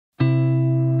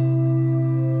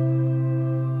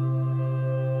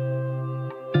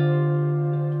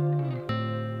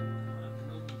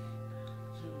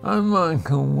I'm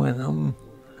Michael Wenham.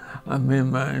 I've been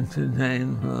married to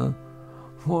Jane for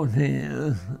 40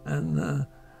 years, and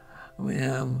we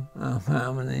have a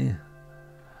family,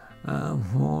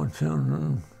 4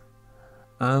 children.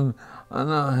 And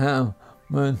I have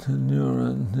motor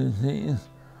neuron disease.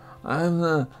 I have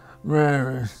the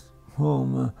rarest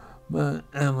form of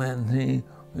MND,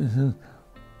 which is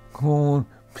called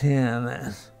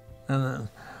PLS, and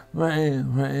it's very,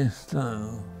 very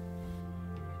slow.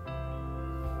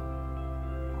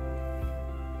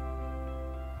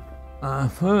 I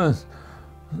first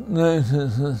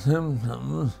noticed the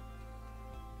symptoms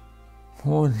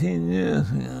 14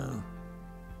 years ago.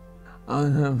 I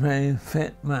was a very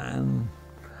fit man.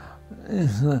 I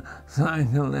used to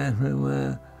cycle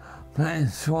everywhere, play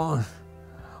squash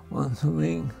once a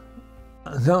week.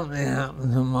 Something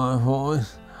happened to my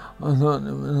voice. I thought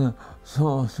it was a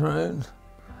sore throat,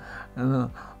 and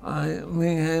I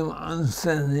became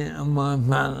unsteady in my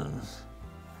balance.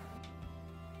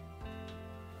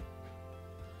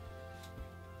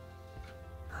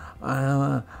 I have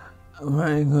a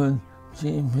very good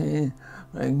GP,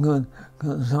 very good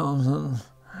consultants,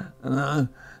 and I've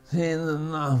seen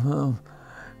enough of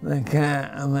the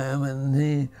care of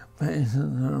MND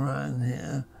patients around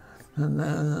here to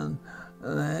know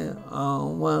that they are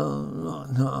well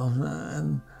looked after,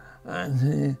 and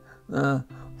actually the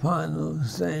final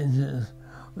stages,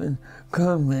 which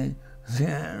could be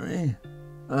scary,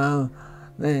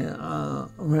 they are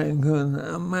very good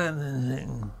at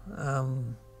managing.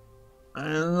 I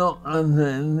am not under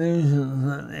illusions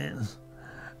that it's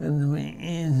going to be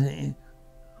easy,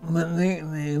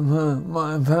 particularly for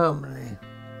my family.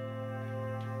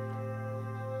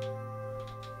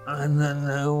 I don't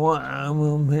know what I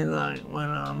will be like when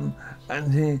I'm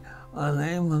actually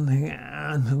unable to get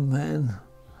out of bed,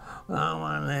 when I'm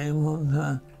unable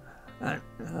to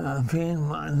feed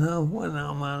myself, when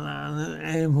I'm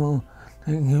unable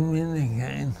to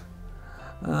communicate.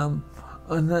 I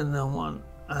don't know what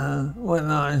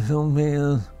when I shall be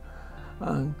as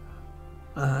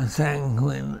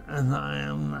sanguine as I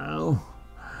am now.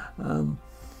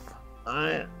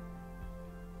 I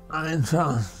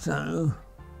trust so.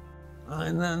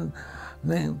 I don't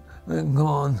think that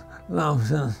God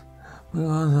loves us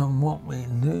because of what we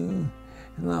do.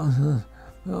 He loves us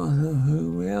because of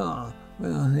who we are,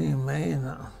 because He made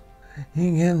us.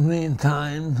 He gives me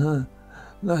time to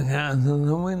look out of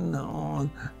the window, or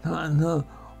time to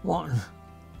watch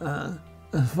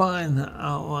the fine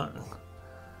artwork,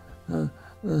 the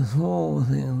small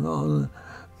things, or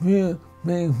the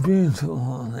big,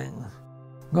 beautiful things.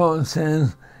 God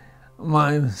says,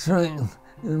 my strength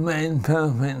is made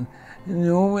perfect in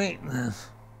your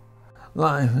weakness.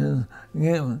 Life is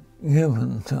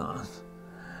given to us,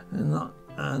 and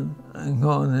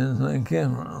God is the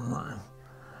giver of life.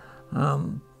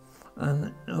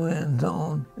 And we're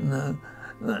told,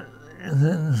 that it's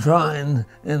enshrined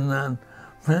in that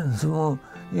principle,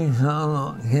 you shall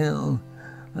not kill,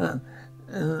 that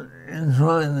is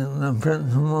enshrined in the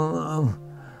principle of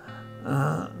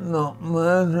not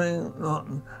murdering, not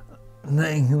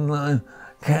taking life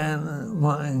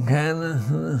by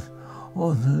carelessness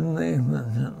or through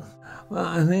negligence. But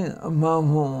I think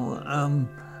above all,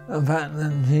 the fact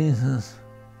that Jesus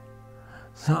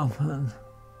suffered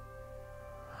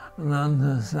and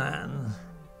understands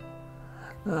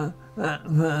that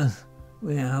verse,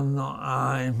 we have not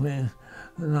eyes, we are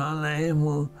not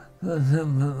able to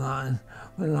sympathize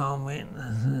with our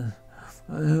weaknesses,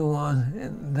 but who was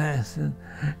destined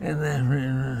in every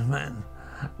respect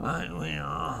like we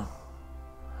are.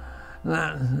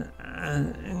 That's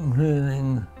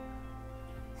including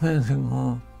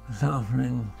physical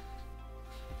suffering.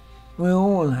 We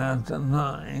all have to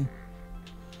die.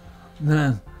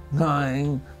 That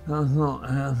dying does not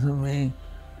have to be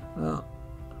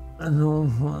as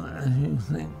awful as you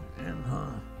think it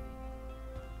was.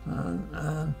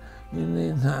 And you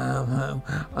need to have hope.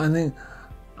 I think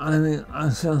a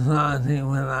society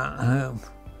without hope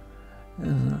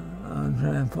is a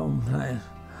dreadful place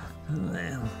to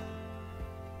live.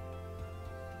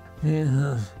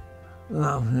 Jesus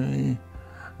loved me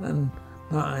and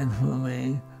died for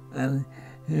me, and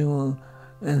He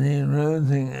rose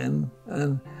again,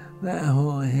 and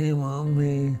therefore He will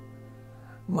be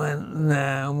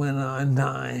there when I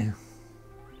die.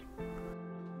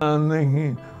 I'm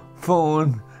looking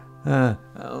forward,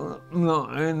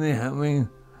 not only having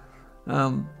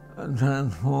a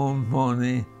transformed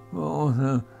body, but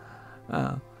also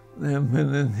the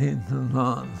ability to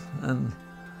dance and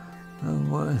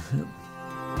worship.